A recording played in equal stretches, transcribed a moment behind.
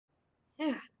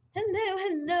Ah, hello,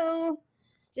 hello.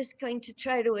 Just going to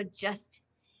try to adjust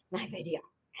my video.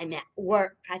 I'm at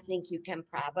work. I think you can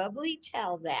probably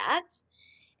tell that.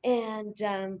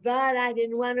 But I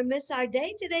didn't want to miss our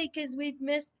day today because we've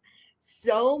missed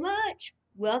so much.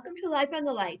 Welcome to Life on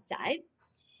the Light Side.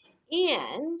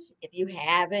 And if you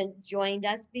haven't joined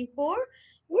us before,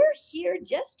 we're here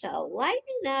just to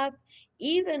lighten up,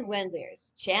 even when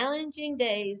there's challenging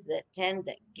days that tend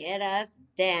to get us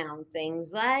down.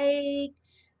 Things like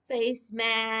face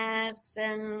masks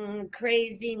and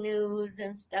crazy news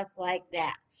and stuff like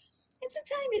that. It's a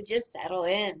time to just settle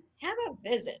in, have a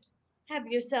visit, have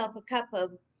yourself a cup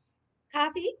of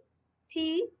coffee,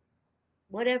 tea,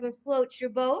 whatever floats your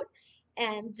boat,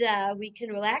 and we can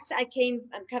relax. I'm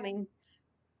coming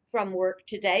from work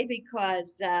today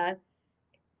because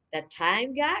the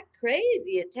time got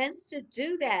crazy. It tends to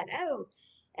do that. Oh,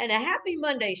 and a happy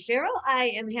Monday, Cheryl.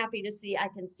 I am happy to see I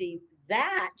can see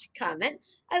that comment.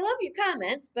 I love your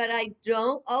comments, but I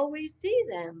don't always see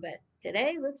them. But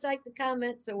today looks like the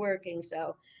comments are working.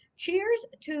 So cheers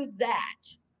to that.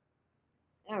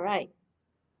 All right.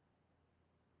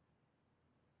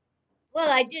 Well,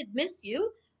 I did miss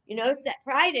you. That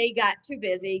Friday got too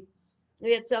busy.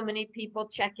 We had so many people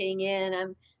checking in.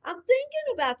 I'm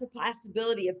thinking about the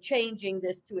possibility of changing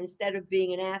this to, instead of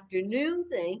being an afternoon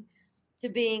thing, to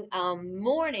being a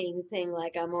morning thing,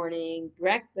 like a morning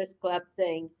breakfast club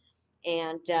thing.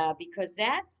 And because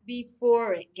that's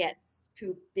before it gets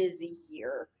too busy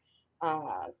here.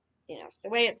 Uh, it's the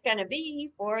way it's going to be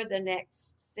for the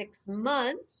next 6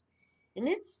 months. And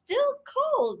it's still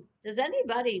cold. Does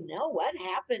anybody know what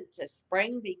happened to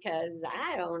spring? Because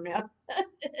I don't know.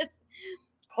 It's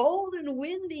cold and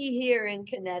windy here in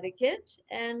Connecticut.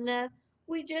 And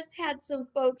we just had some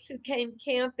folks who came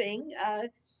camping.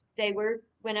 They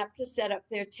went up to set up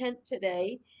their tent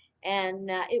today, and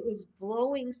it was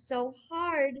blowing so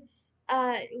hard.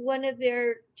 One of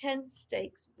their tent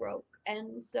stakes broke,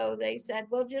 and so they said,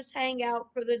 "We'll just hang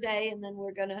out for the day, and then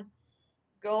we're gonna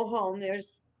go home." They're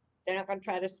not gonna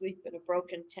try to sleep in a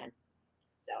broken tent,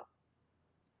 so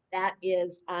that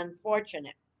is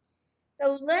unfortunate.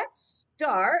 So let's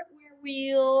start where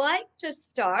we like to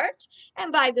start.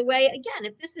 And by the way, again,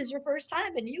 if this is your first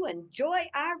time and you enjoy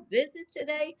our visit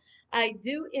today, I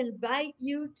do invite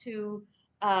you to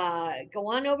go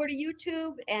on over to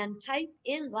YouTube and type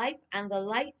in Life on the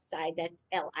Light Side. That's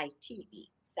Lite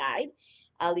side.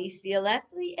 Alicia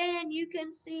Leslie, and you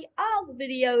can see all the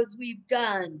videos we've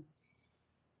done.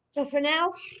 So for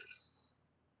now,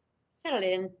 settle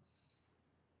in.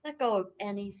 Let go of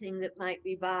anything that might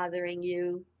be bothering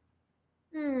you.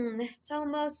 It's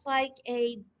almost like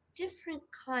a different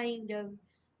kind of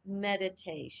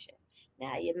meditation.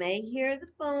 Now, you may hear the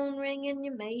phone ringing,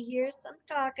 you may hear some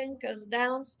talking because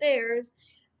downstairs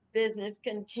business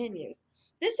continues.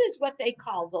 This is what they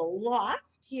call the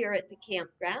loft here at the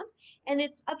campground, and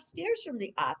it's upstairs from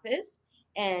the office,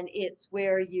 and it's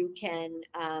where you can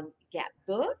get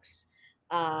books.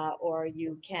 Or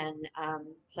you can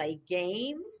play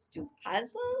games, do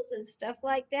puzzles, and stuff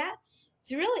like that.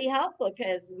 It's really helpful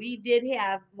because we did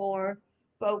have more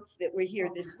folks that were here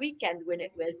this weekend when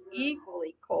it was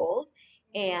equally cold,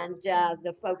 and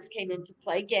the folks came in to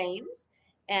play games,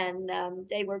 and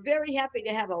they were very happy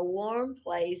to have a warm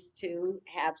place to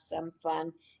have some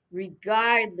fun,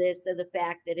 regardless of the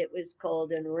fact that it was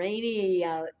cold and rainy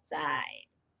outside.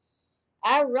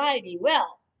 All righty,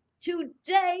 well,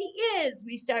 today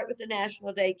we start with the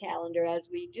National Day calendar as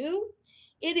we do.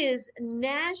 It is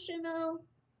National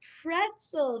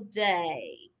Pretzel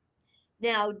Day.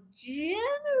 Now,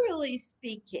 generally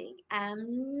speaking,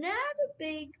 I'm not a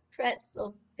big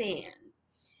pretzel fan.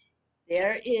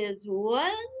 There is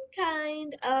one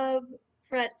kind of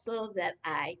pretzel that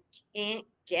I can't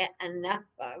get enough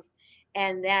of,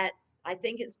 and I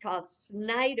think it's called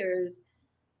Snyder's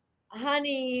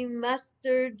honey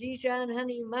mustard, Dijon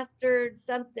honey mustard,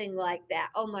 something like that.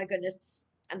 Oh my goodness.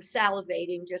 I'm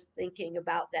salivating just thinking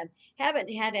about them. Haven't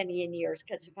had any in years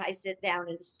because if I sit down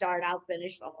and start, I'll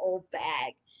finish the whole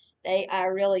bag. They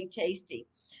are really tasty.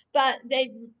 But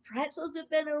pretzels have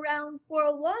been around for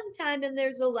a long time, and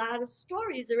there's a lot of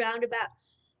stories around about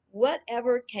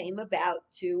whatever came about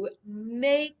to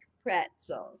make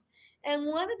pretzels. And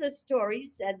one of the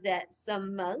stories said that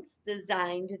some monks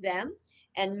designed them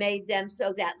and made them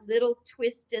so that little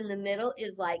twist in the middle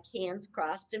is like hands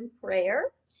crossed in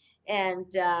prayer. And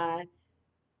and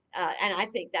I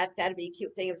think that that'd be a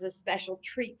cute thing. It was a special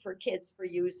treat for kids for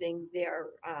using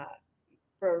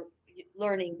for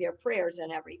learning their prayers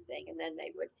and everything. And then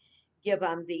they would give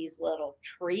them these little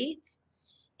treats.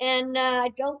 And I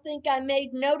don't think I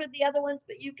made note of the other ones,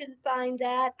 but you can find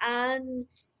that on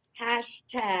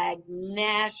hashtag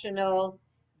National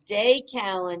Day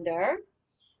Calendar.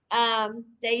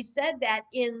 They said that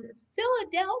in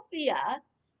Philadelphia,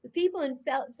 the people in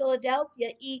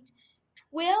Philadelphia eat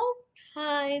 12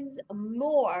 times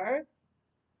more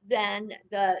than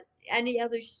any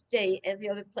other state, every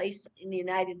other place in the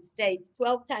United States,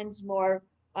 12 times more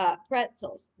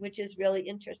pretzels, which is really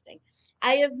interesting.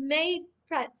 I have made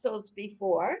pretzels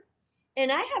before,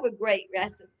 and I have a great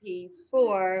recipe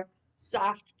for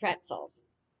soft pretzels.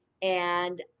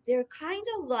 And they're kind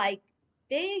of like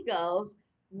bagels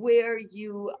where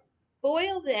you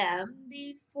boil them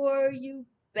before you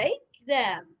bake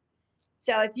them.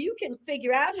 So if you can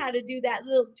figure out how to do that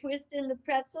little twist in the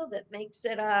pretzel that makes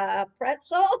it a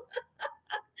pretzel,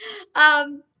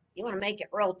 um, you want to make it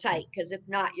real tight because if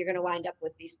not, you're going to wind up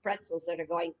with these pretzels that are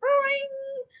going.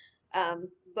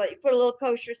 But you put a little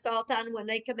kosher salt on them when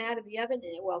they come out of the oven,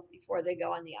 and well, before they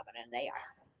go in the oven, and they are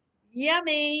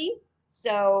yummy.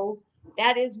 So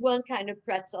that is one kind of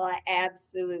pretzel I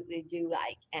absolutely do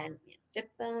like, and you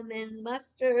dip them in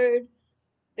mustard.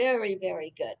 Very,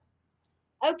 very good.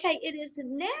 Okay, it is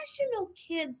National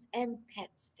Kids and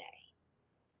Pets Day.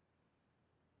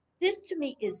 This to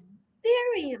me is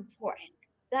very important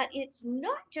that it's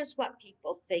not just what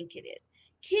people think it is.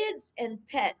 Kids and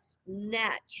pets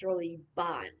naturally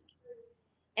bond.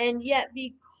 And yet,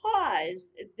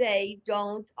 because they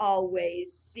don't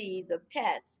always see the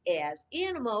pets as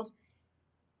animals,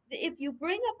 if you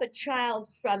bring up a child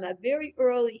from a very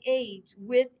early age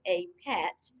with a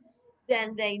pet,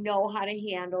 then they know how to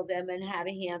handle them and how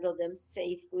to handle them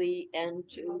safely and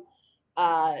to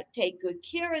take good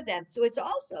care of them. So it's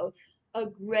also a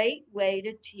great way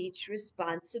to teach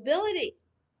responsibility.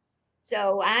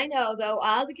 So I know though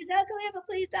all the kids, oh, can we have a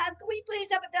please dog? Can we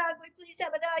please have a dog? Can we please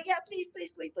have a dog? Yeah, please,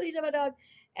 please, please, please have a dog.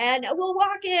 And we'll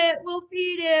walk it, we'll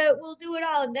feed it, we'll do it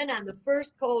all. And then on the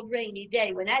first cold, rainy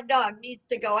day, when that dog needs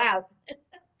to go out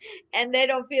and they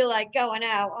don't feel like going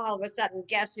out, all of a sudden,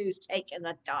 guess who's taking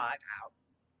the dog?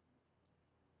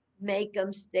 Make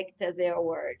them stick to their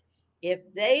word. If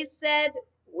they said,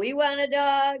 we want a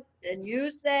dog, then you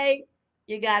say,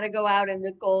 you got to go out in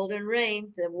the cold and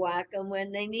rain to walk them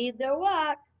when they need their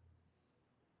walk.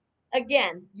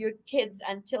 Again, your kids,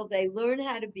 until they learn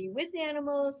how to be with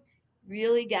animals,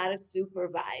 really got to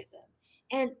supervise them.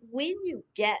 And when you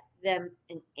get them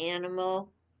an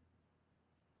animal,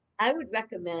 I would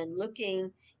recommend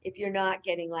looking if you're not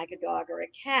getting like a dog or a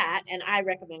cat, and I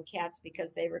recommend cats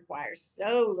because they require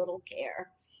so little care.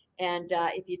 And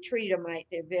if you treat them right,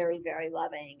 they're very, very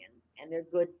loving and they're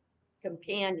good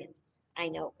companions. I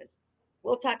know because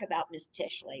we'll talk about Miss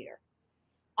Tish later.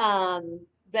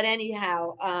 But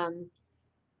anyhow,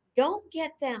 don't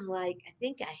get them like I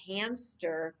think a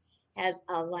hamster has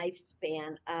a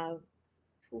lifespan of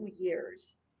 2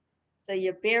 years. So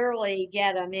you barely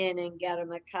get them in and get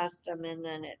them accustomed, and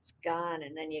then it's gone,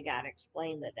 and then you got to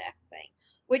explain the death thing,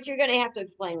 which you're going to have to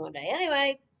explain one day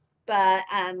anyway. But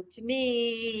to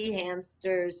me,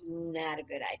 hamsters not a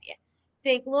good idea.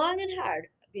 Think long and hard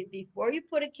before you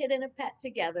put a kid and a pet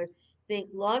together. Think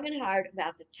long and hard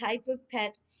about the type of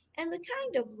pet and the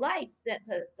kind of life that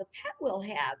the pet will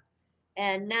have,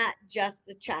 and not just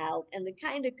the child, and the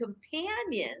kind of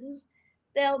companions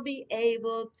they'll be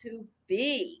able to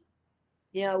be.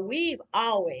 You know, we've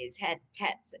always had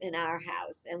pets in our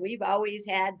house, and we've always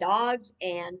had dogs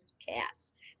and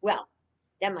cats. Well,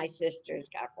 then my sister's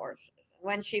got horses.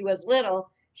 When she was little,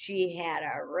 she had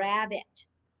a rabbit,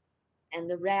 and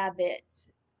the rabbit's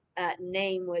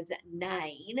name was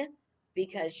Nine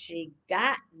because she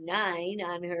got nine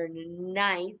on her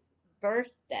ninth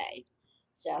birthday.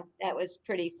 So that was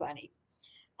pretty funny.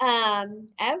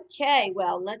 Okay,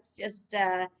 well, let's just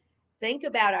think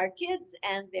about our kids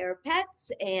and their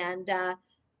pets and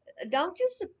don't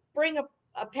just bring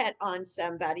a pet on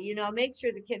somebody. You know, make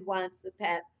sure the kid wants the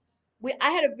pet.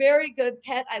 I had a very good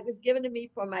pet. I was given to me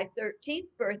for my 13th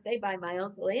birthday by my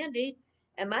Uncle Andy,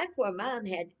 and my poor mom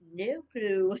had no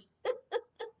clue.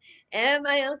 And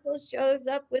my uncle shows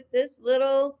up with this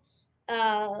little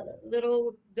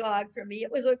dog for me.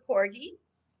 It was a corgi,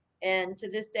 and to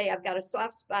this day, I've got a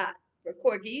soft spot for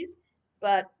corgis,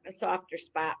 but a softer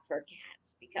spot for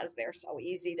cats because they're so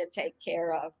easy to take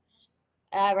care of.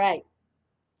 All right.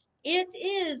 It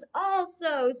is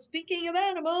also, speaking of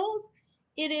animals,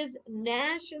 it is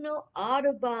National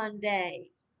Audubon Day.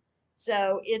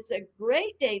 So it's a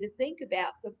great day to think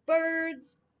about the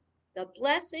birds, the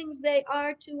blessings they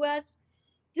are to us.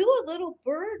 Do a little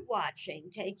bird watching.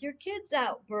 Take your kids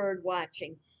out bird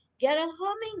watching. Get a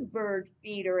hummingbird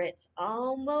feeder. It's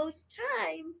almost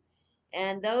time.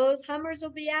 And those hummers will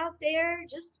be out there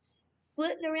just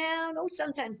flitting around. Oh,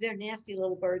 sometimes they're nasty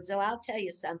little birds, though. I'll tell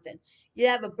you something. You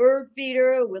have a bird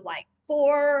feeder with like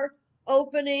four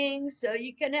openings, so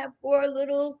you can have four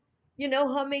little,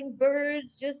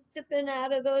 hummingbirds just sipping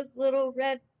out of those little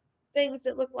red things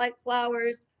that look like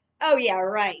flowers. Oh, yeah,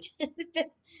 right.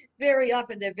 Very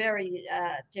often they're very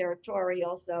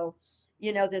territorial, so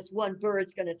this one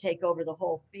bird's going to take over the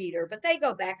whole feeder, but they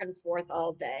go back and forth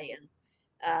all day, and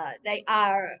they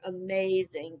are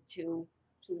amazing to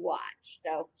watch.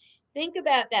 So think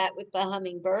about that with the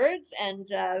hummingbirds, and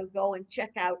go and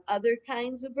check out other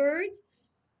kinds of birds.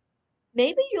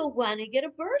 Maybe you'll want to get a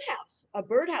birdhouse. A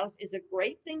birdhouse is a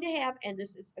great thing to have, and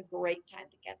this is a great time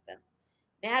to get them.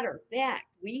 Matter of fact,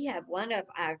 we have one of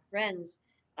our friends,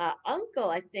 uncle,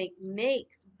 I think,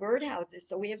 makes birdhouses.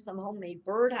 So we have some homemade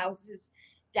birdhouses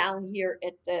down here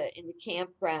at the in the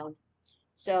campground.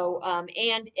 So,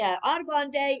 and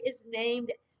Audubon Day is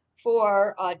named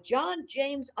for John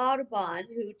James Audubon,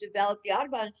 who developed the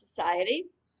Audubon Society,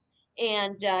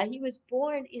 and he was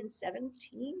born in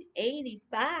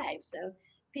 1785. So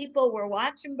people were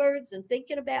watching birds and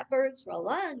thinking about birds for a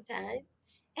long time.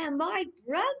 And my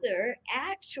brother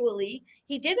actually,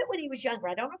 he did it when he was younger.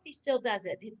 I don't know if he still does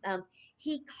it.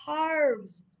 He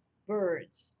carves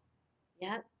birds.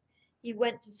 Yeah, he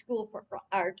went to school for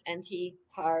art and he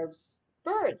carves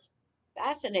birds.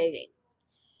 Fascinating.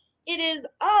 It is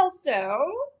also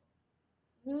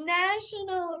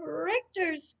National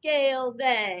Richter Scale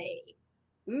Day.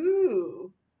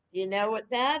 Ooh, you know what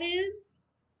that is?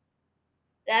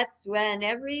 That's when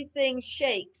everything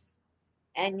shakes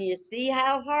and you see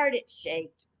how hard it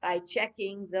shaked by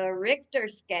checking the Richter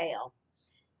scale.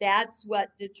 That's what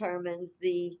determines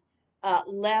the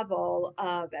level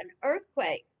of an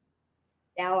earthquake.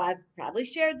 Now, I've probably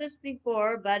shared this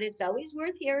before, but it's always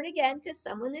worth hearing again because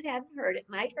someone that hadn't heard it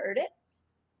might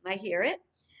hear it.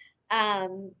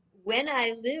 Um, when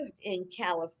I lived in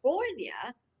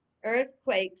California,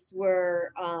 earthquakes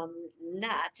were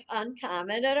not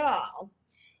uncommon at all.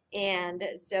 And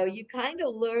so you kind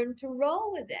of learn to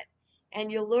roll with it.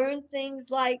 And you learn things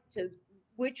like to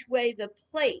which way the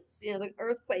plates, the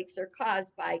earthquakes are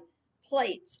caused by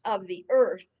plates of the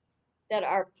earth that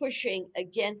are pushing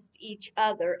against each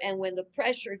other. And when the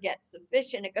pressure gets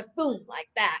sufficient, it goes boom like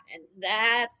that. And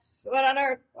that's what an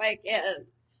earthquake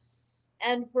is.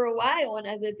 And for a while, when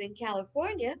I lived in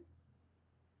California,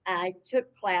 I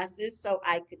took classes so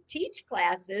I could teach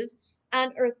classes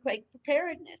on earthquake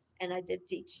preparedness. And I did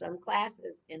teach some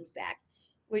classes, in fact,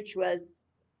 which was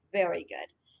very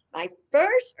good. My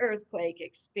first earthquake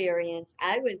experience,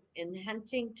 I was in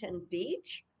Huntington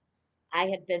Beach. I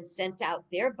had been sent out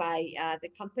there by the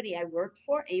company I worked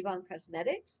for, Avon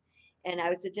Cosmetics, and I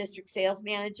was a district sales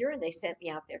manager, and they sent me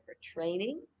out there for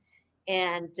training.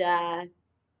 And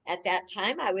at that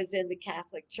time, I was in the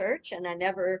Catholic Church, and I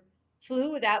never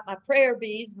flew without my prayer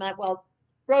beads, my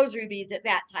rosary beads at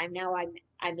that time. Now I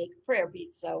make prayer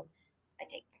beads, so I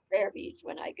take my prayer beads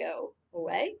when I go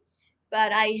away.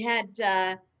 But I had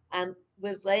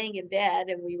was laying in bed,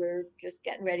 and we were just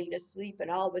getting ready to sleep, and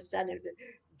all of a sudden it was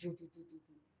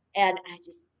and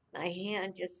my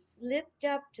hand just slipped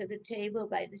up to the table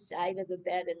by the side of the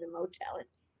bed in the motel, and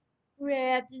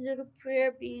grabbed the little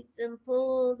prayer beads and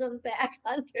pulled them back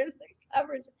under the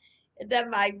covers. And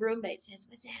then my roommate says,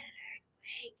 "Was that an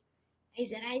earthquake?" I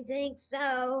said, "I think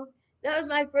so." That was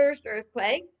my first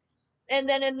earthquake. And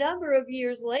then a number of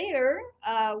years later,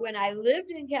 when I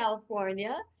lived in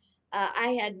California,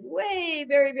 I had very,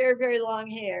 very, very long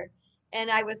hair. And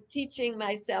I was teaching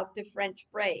myself to French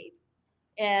braid.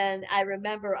 And I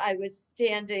remember I was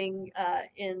standing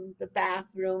in the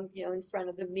bathroom, in front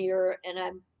of the mirror, and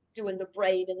I'm doing the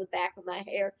braid in the back of my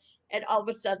hair. And all of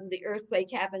a sudden, the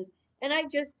earthquake happens. And I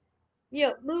just,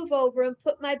 move over and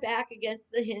put my back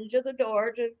against the hinge of the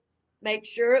door to make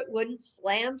sure it wouldn't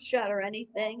slam shut or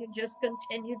anything, and just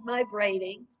continued my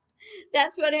braiding.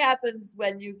 That's what happens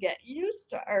when you get used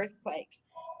to earthquakes.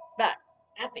 But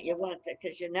not that you want to,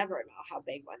 because you never know how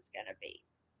big one's going to be.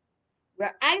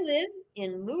 Where I live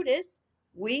in Moodus,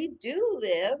 we do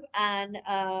live on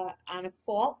a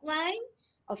fault line.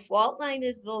 A fault line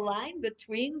is the line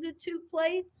between the two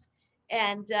plates,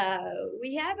 and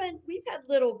we've had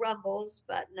little rumbles,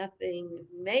 but nothing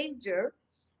major.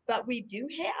 But we do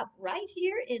have right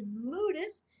here in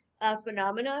Moodus a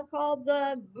phenomenon called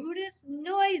the Moodus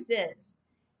noises.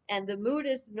 And the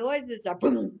Moodus noises are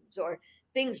booms, or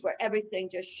things where everything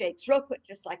just shakes real quick,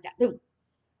 just like that. Boom.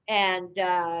 And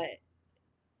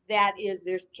that is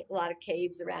there's a lot of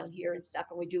caves around here and stuff,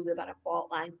 and we do live on a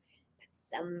fault line. But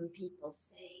some people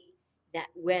say that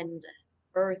when the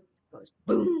earth goes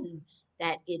boom,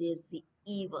 that it is the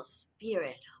evil spirit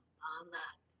of Mama.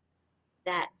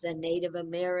 that the Native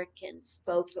Americans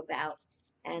spoke about.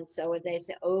 And so they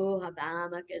say, oh,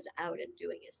 Habamak is out and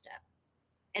doing his stuff.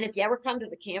 And if you ever come to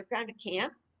the campground to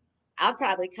camp, I'll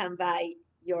probably come by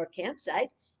your campsite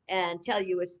and tell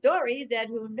you a story that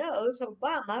who knows,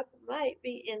 Obama might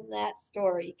be in that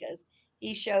story because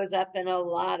he shows up in a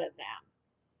lot of them.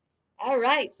 All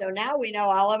right, so now we know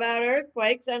all about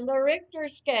earthquakes and the Richter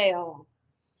scale.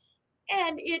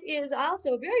 And it is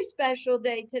also a very special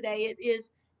day today. It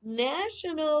is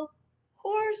National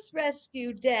Horse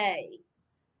Rescue Day.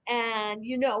 And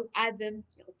I've been,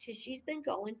 Tishy's been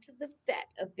going to the vet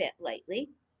a bit lately.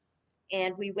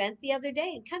 And we went the other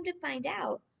day and come to find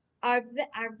out our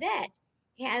vet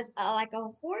has like a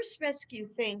horse rescue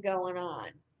thing going on.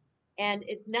 And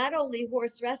it's not only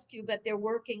horse rescue, but they're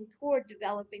working toward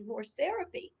developing horse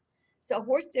therapy. So,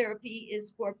 horse therapy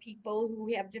is for people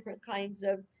who have different kinds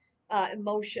of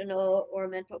emotional or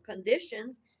mental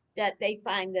conditions that they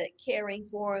find that caring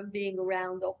for and being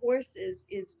around the horses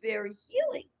is very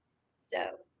healing. So,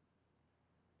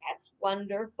 that's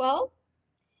wonderful.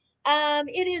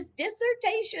 It is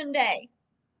dissertation day.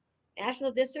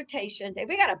 National Dissertation Day.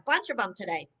 We got a bunch of them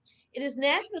today. It is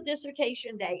National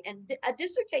Dissertation Day, and a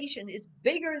dissertation is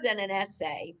bigger than an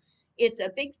essay. It's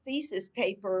a big thesis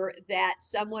paper that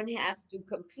someone has to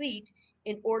complete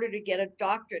in order to get a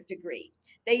doctorate degree.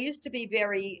 They used to be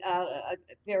very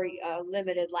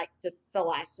limited, like to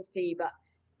philosophy, but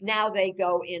now they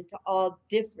go into all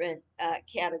different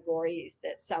categories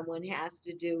that someone has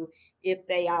to do if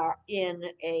they are in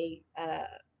a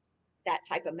that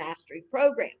type of mastery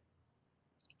program.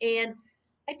 And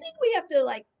I think we have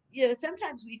to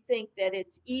sometimes we think that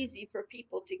it's easy for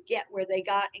people to get where they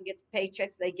got and get the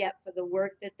paychecks they get for the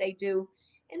work that they do.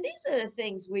 And these are the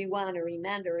things we want to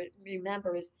remember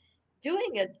is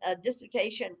doing a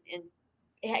dissertation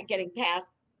and getting passed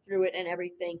through it and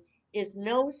everything is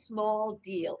no small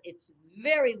deal. It's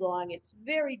very long, it's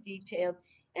very detailed,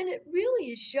 and it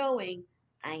really is showing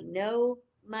I know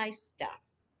my stuff.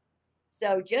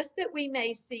 So just that we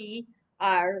may see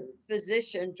our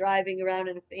physician driving around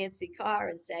in a fancy car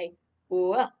and say,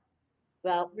 well,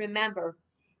 remember,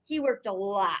 he worked a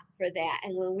lot for that.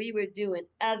 And when we were doing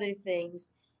other things,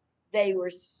 they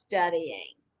were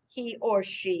studying. He or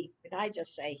she. Did I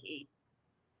just say he?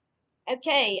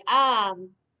 Okay,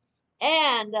 and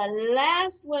the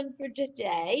last one for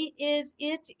today is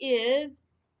it is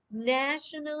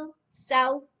National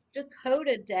South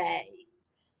Dakota Day.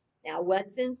 Now,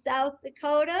 what's in South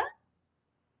Dakota?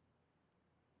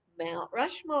 Mount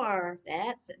Rushmore.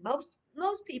 That's it.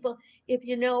 Most people, if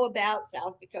you know about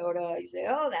South Dakota, you say,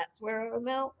 "Oh, that's where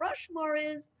Mount Rushmore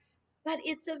is." But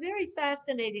it's a very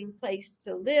fascinating place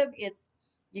to live. It's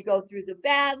you go through the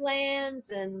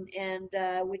Badlands, and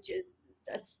which is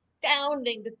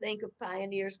astounding to think of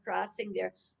pioneers crossing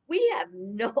there. We have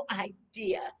no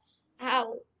idea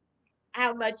how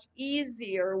how much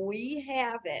easier we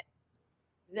have it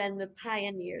than the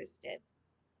pioneers did.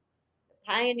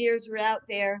 The pioneers were out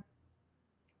there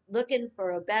looking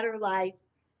for a better life.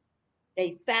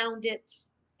 They found it,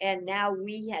 and now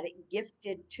we had it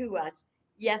gifted to us.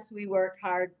 Yes, we work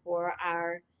hard for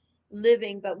our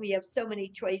living, but we have so many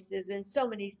choices and so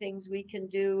many things we can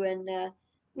do, and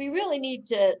we really need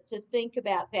to think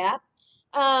about that.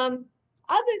 Um,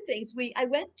 Other things, we I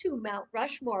went to Mount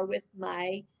Rushmore with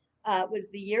my was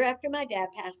the year after my dad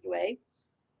passed away,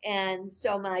 and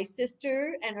so my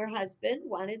sister and her husband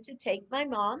wanted to take my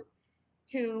mom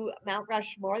to Mount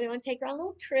Rushmore. They want to take her on a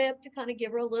little trip to kind of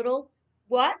give her a little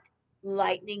what?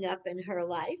 Lightening up in her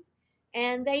life.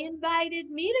 And they invited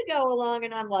me to go along,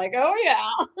 and I'm like, oh, yeah,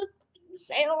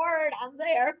 say the word, I'm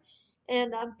there.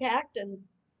 And I'm packed and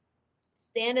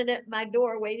standing at my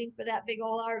door waiting for that big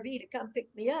old RV to come pick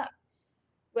me up.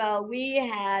 Well, we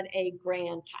had a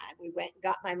grand time. We went and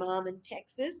got my mom in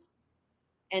Texas,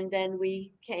 and then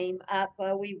we came up.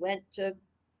 We went to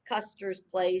Custer's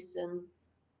place, and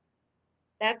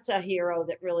that's a hero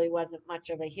that really wasn't much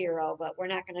of a hero, but we're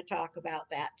not going to talk about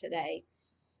that today.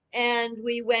 And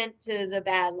we went to the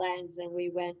Badlands and we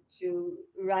went to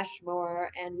Rushmore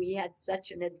and we had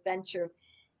such an adventure.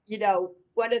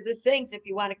 One of the things, if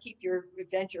you want to keep your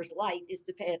adventures light, is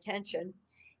to pay attention.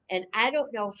 And I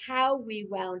don't know how we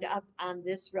wound up on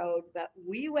this road, but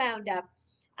we wound up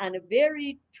on a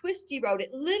very twisty road.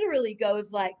 It literally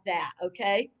goes like that,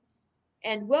 okay?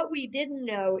 And what we didn't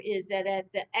know is that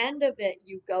at the end of it,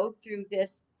 you go through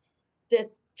this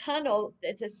tunnel.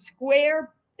 It's a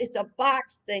square, it's a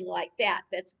box thing like that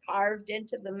that's carved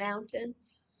into the mountain.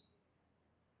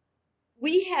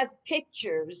 We have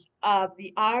pictures of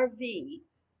the RV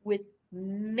with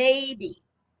maybe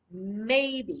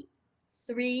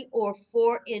 3 or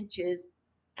 4 inches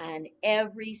on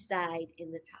every side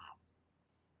in the top.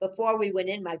 Before we went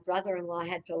in, my brother-in-law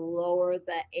had to lower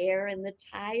the air in the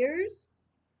tires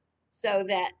so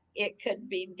that it could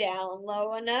be down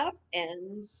low enough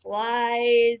and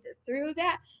slide through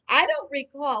that. I don't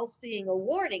recall seeing a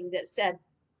warning that said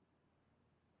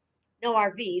no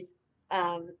RVs.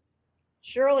 Um,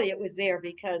 Surely it was there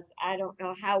because I don't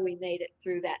know how we made it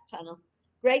through that tunnel.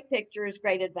 Great pictures,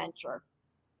 great adventure.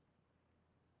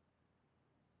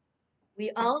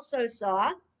 We also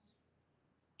saw,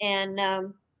 and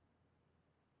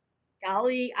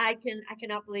golly, I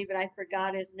cannot believe it. I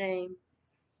forgot his name.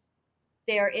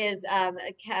 There is a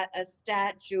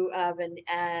statue of an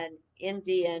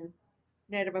Indian,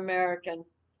 Native American,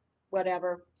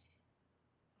 whatever.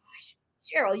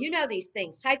 Cheryl, you know these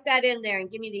things. Type that in there and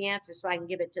give me the answer so I can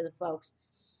give it to the folks.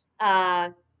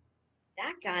 Uh,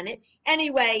 on it.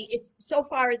 Anyway, it's so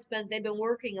far they've been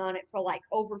working on it for like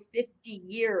over 50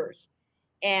 years.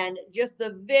 And just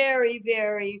the very,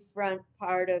 very front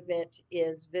part of it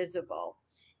is visible.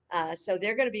 So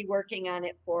they're going to be working on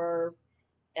it for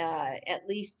at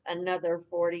least another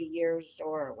 40 years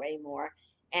or way more.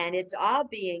 And it's all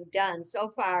being done. So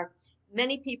far,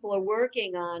 many people are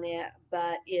working on it,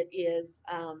 but it is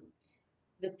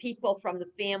the people from the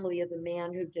family of the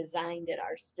man who designed it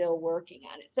are still working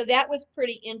on it. So that was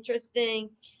pretty interesting.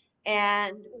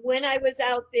 And when I was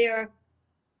out there,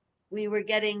 we were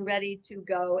getting ready to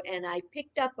go, and I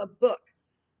picked up a book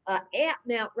at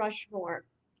Mount Rushmore.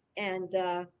 And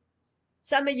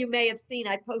some of you may have seen,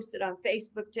 I posted on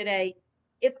Facebook today.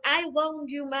 If I loaned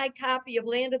you my copy of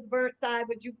Land of the Burnt Thigh,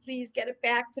 would you please get it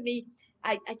back to me?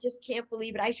 I just can't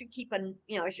believe it. I should keep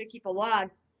I should keep a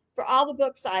log for all the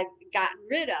books I've gotten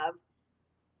rid of.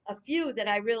 A few that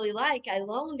I really like, I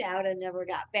loaned out and never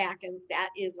got back, and that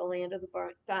is The Land of the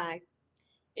Burnt Thigh.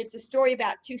 It's a story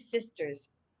about two sisters,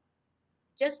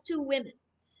 just two women,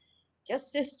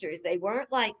 just sisters. They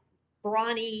weren't like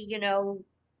brawny,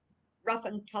 rough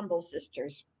and tumble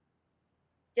sisters.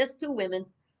 Just two women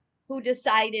who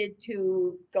decided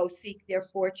to go seek their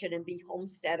fortune and be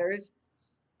homesteaders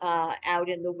out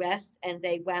in the West, and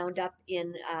they wound up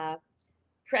in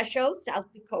Presho,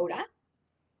 South Dakota.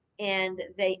 And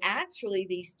they actually,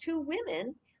 these two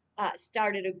women,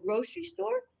 started a grocery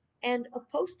store and a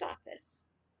post office.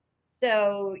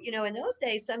 So, in those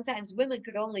days, sometimes women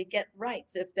could only get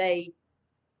rights if they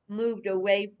moved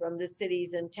away from the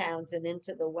cities and towns and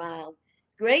into the wild.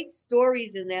 Great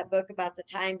stories in that book about the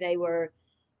time they were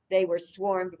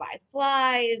swarmed by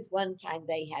flies. One time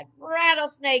they had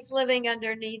rattlesnakes living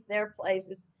underneath their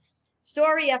places.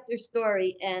 Story after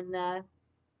story, and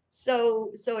so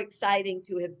exciting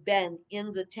to have been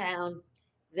in the town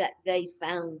that they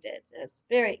founded. It's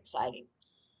very exciting.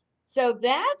 So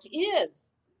that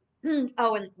is.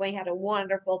 Oh, and we had a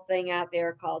wonderful thing out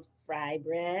there called fry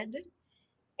bread,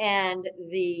 and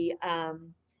the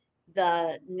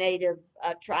native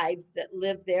tribes that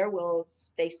live there will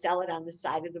they sell it on the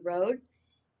side of the road.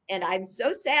 And I'm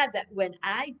so sad that when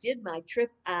I did my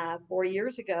trip 4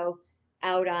 years ago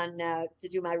out on to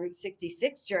do my Route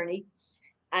 66 journey,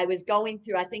 I was going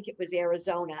through, I think it was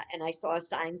Arizona, and I saw a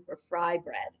sign for fry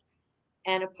bread.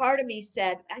 And a part of me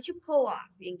said, I should pull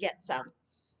off and get some.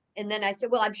 And then I said,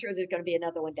 well, I'm sure there's going to be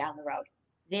another one down the road.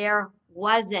 There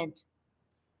wasn't.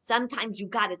 Sometimes you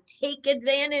got to take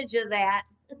advantage of that.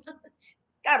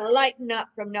 Got to lighten up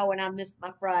from knowing I missed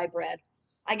my fry bread.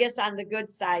 I guess on the good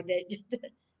side,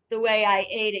 the way I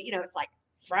ate it, it's like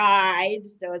fried,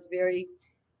 so it's very,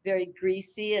 very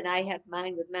greasy. And I had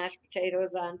mine with mashed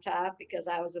potatoes on top because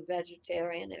I was a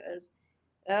vegetarian. It was,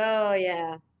 oh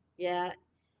yeah, yeah.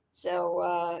 So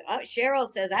oh, Cheryl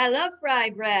says, I love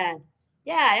fry bread.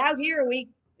 Yeah, out here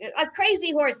a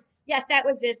crazy horse. Yes, that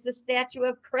was it. It's the statue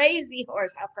of Crazy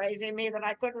Horse. How crazy of me that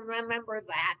I couldn't remember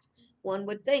that. One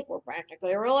would think we're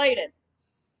practically related.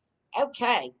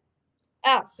 Okay.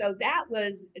 Oh, so that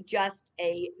was just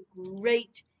a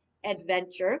great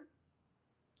adventure.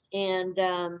 And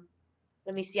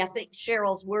let me see. I think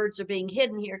Cheryl's words are being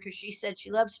hidden here because she said she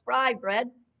loves fry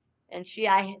bread. And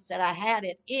I said I had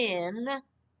it in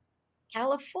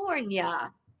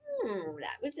California.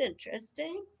 That was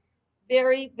interesting.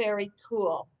 Very, very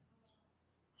cool.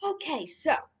 Okay,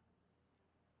 so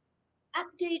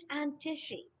update on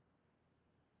Tishy.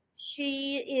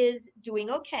 She is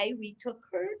doing okay. We took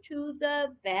her to the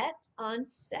vet on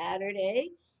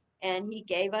Saturday, and he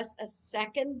gave us a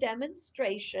second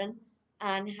demonstration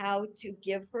on how to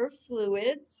give her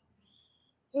fluids.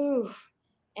 Ooh.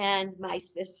 And my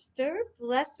sister,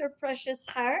 bless her precious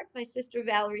heart, my sister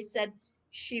Valerie said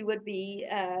she would be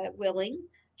willing,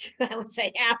 I would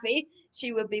say happy,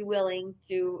 she would be willing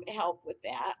to help with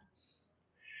that.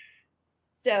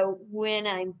 So when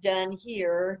I'm done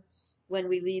here, when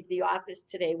we leave the office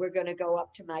today, we're going to go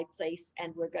up to my place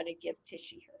and we're going to give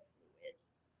Tishy her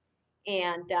fluids.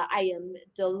 And I am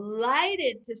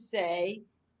delighted to say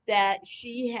that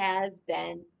she has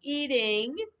been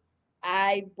eating.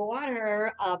 I bought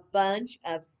her a bunch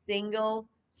of single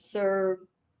serve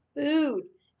food.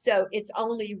 So it's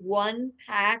only one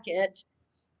packet,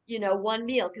 one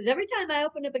meal. Because every time I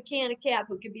open up a can of cat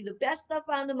food, could be the best stuff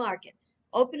on the market.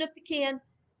 Open up the can,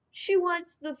 she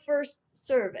wants the first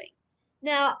serving.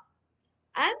 Now,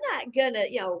 I'm not gonna,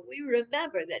 we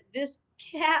remember that this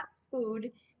cat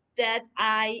food that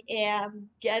I am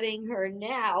getting her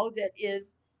now,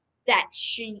 that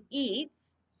she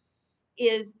eats,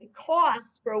 is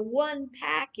costs for one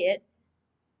packet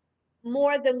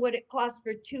more than what it costs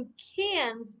for two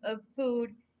cans of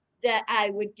food that I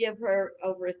would give her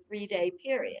over a 3 day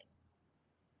period.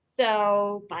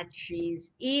 So, but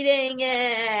she's eating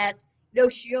it. No,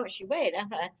 she weighed.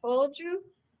 I told you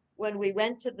when we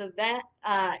went to the vet,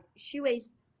 she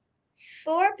weighs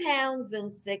 4 pounds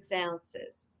and 6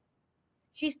 ounces.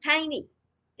 She's tiny.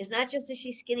 It's not just that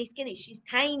she's skinny, skinny. She's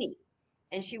tiny,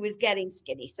 and she was getting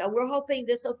skinny. So we're hoping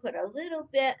this will put a little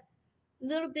bit,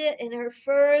 and her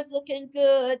fur is looking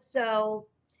good. So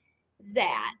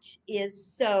that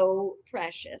is so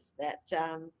precious that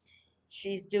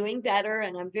she's doing better,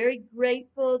 and I'm very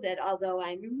grateful that although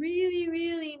I'm really,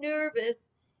 really nervous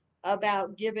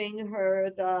about giving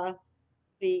her the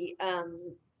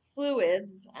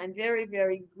fluids, I'm very,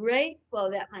 very grateful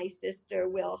that my sister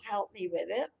will help me with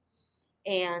it.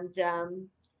 And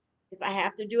if I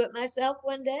have to do it myself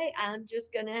one day, I'm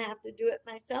just going to have to do it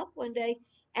myself one day.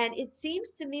 And it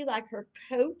seems to me like her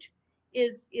coat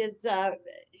is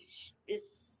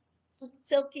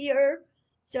silkier.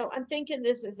 So I'm thinking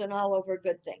this is an all over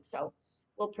good thing. So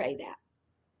we'll pray that.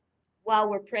 While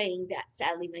we're praying that,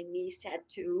 sadly, my niece had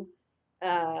to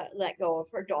let go of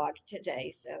her dog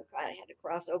today. So I had to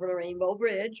cross over the Rainbow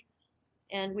Bridge.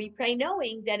 And we pray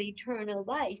knowing that eternal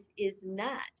life is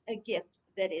not a gift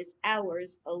that is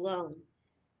ours alone,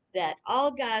 that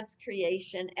all God's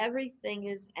creation, everything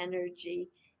is energy.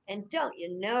 And don't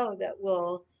you know that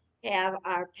we'll have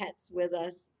our pets with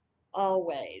us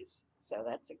always? So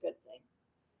that's a good thing.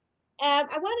 And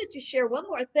I wanted to share one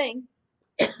more thing.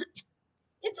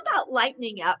 It's about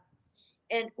lightening up.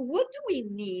 And what do we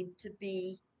need to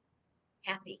be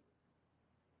happy?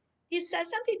 He says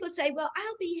some people say, well,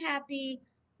 I'll be happy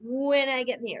when I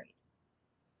get married.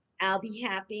 I'll be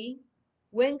happy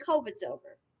when COVID's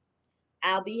over.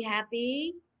 I'll be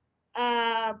happy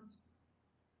uh,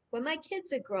 when my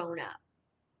kids are grown up.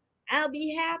 I'll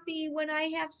be happy when I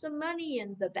have some money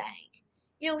in the bank.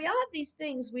 We all have these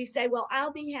things we say, well,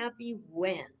 I'll be happy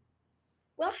when.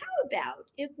 Well, how about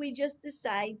if we just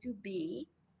decide to be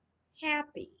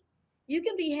happy? You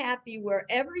can be happy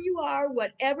wherever you are,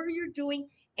 whatever you're doing,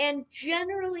 and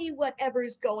generally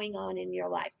whatever's going on in your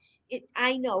life.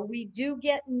 I know we do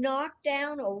get knocked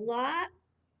down a lot,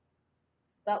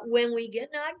 but when we get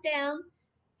knocked down,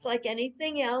 it's like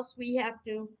anything else, we have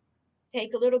to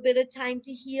take a little bit of time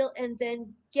to heal and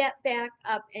then get back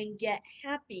up and get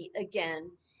happy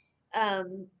again.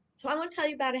 So I want to tell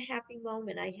you about a happy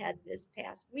moment I had this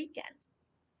past weekend.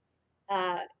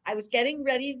 I was getting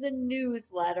ready the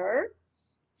newsletter.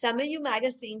 Some of you might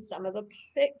have seen some of the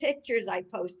pictures I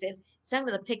posted. Some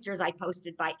of the pictures I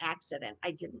posted by accident.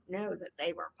 I didn't know that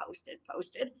they were posted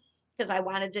because I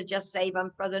wanted to just save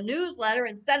them for the newsletter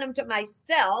and send them to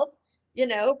myself,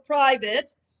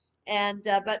 private. And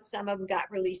but some of them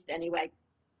got released anyway.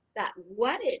 But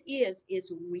what it is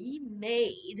we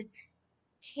made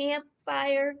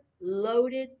campfire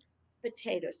loaded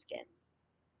potato skins.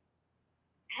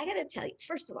 I got to tell you,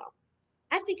 first of all,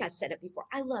 I think I've said it before.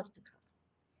 I love to cook.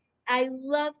 I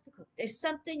love to cook. There's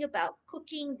something about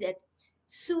cooking that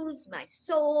soothes my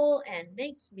soul and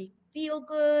makes me feel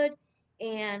good.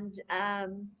 And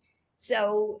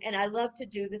and I love to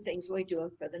do the things we're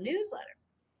doing for the newsletter.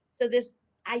 So this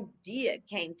idea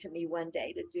came to me one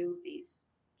day to do these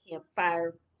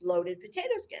campfire loaded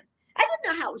potato skins. I didn't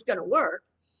know how it was going to work,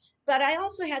 but I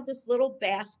also had this little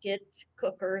basket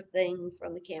cooker thing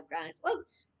from the campground. I said, well,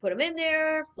 put them in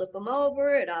there, flip them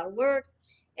over, it ought to work.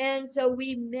 And so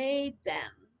we made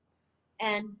them.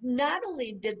 And not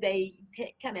only did they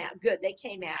come out good, they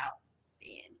came out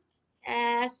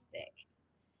fantastic.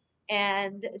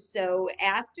 And so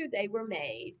after they were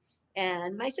made,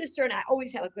 and my sister and I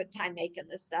always have a good time making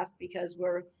this stuff because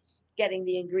we're getting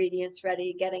the ingredients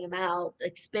ready, getting them out,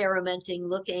 experimenting,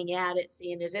 looking at it,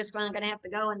 seeing is this one going to have to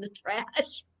go in the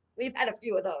trash? We've had a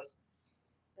few of those,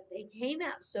 but they came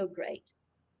out so great.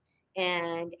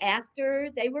 And after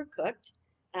they were cooked,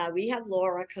 We had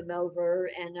Laura come over,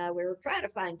 and we were trying to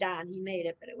find Don. He made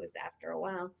it, but it was after a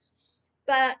while.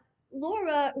 But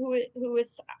Laura, who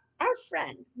is our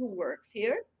friend who works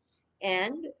here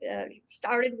and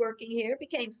started working here,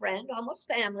 became friend, almost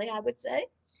family, I would say.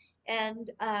 And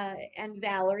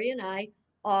Valerie and I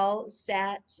all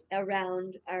sat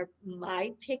around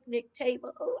my picnic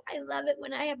table. Oh, I love it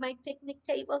when I have my picnic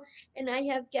table and I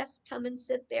have guests come and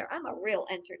sit there. I'm a real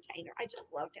entertainer. I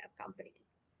just love to have company and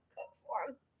cook for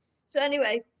them. So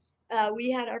anyway,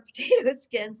 we had our potato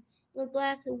skins, a little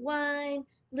glass of wine,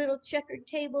 little checkered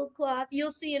tablecloth.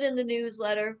 You'll see it in the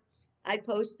newsletter. I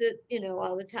post it,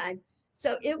 all the time.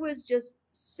 So it was just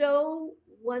so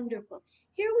wonderful.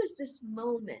 Here was this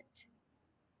moment.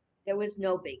 There was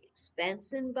no big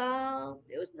expense involved.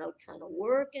 There was no ton of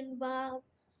work involved.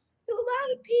 To a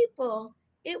lot of people,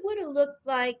 it would have looked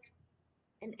like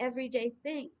an everyday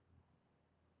thing.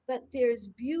 But there's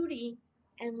beauty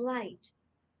and light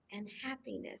and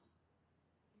happiness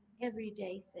in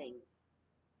everyday things.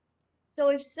 So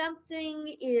if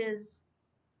something is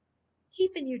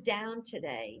keeping you down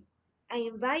today, I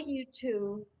invite you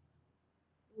to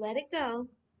let it go,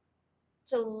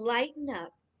 to lighten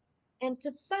up, and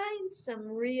to find some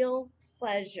real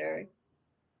pleasure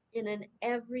in an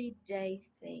everyday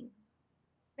thing.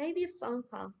 Maybe a phone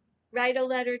call. Write a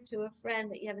letter to a friend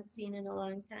that you haven't seen in a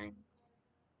long time.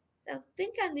 So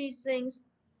think on these things,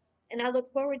 and I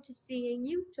look forward to seeing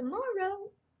you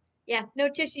tomorrow. Yeah, no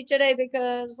Tishy today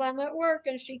because I'm at work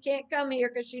and she can't come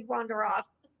here because she'd wander off.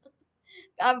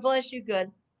 God bless you.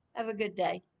 Good. Have a good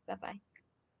day. Bye bye.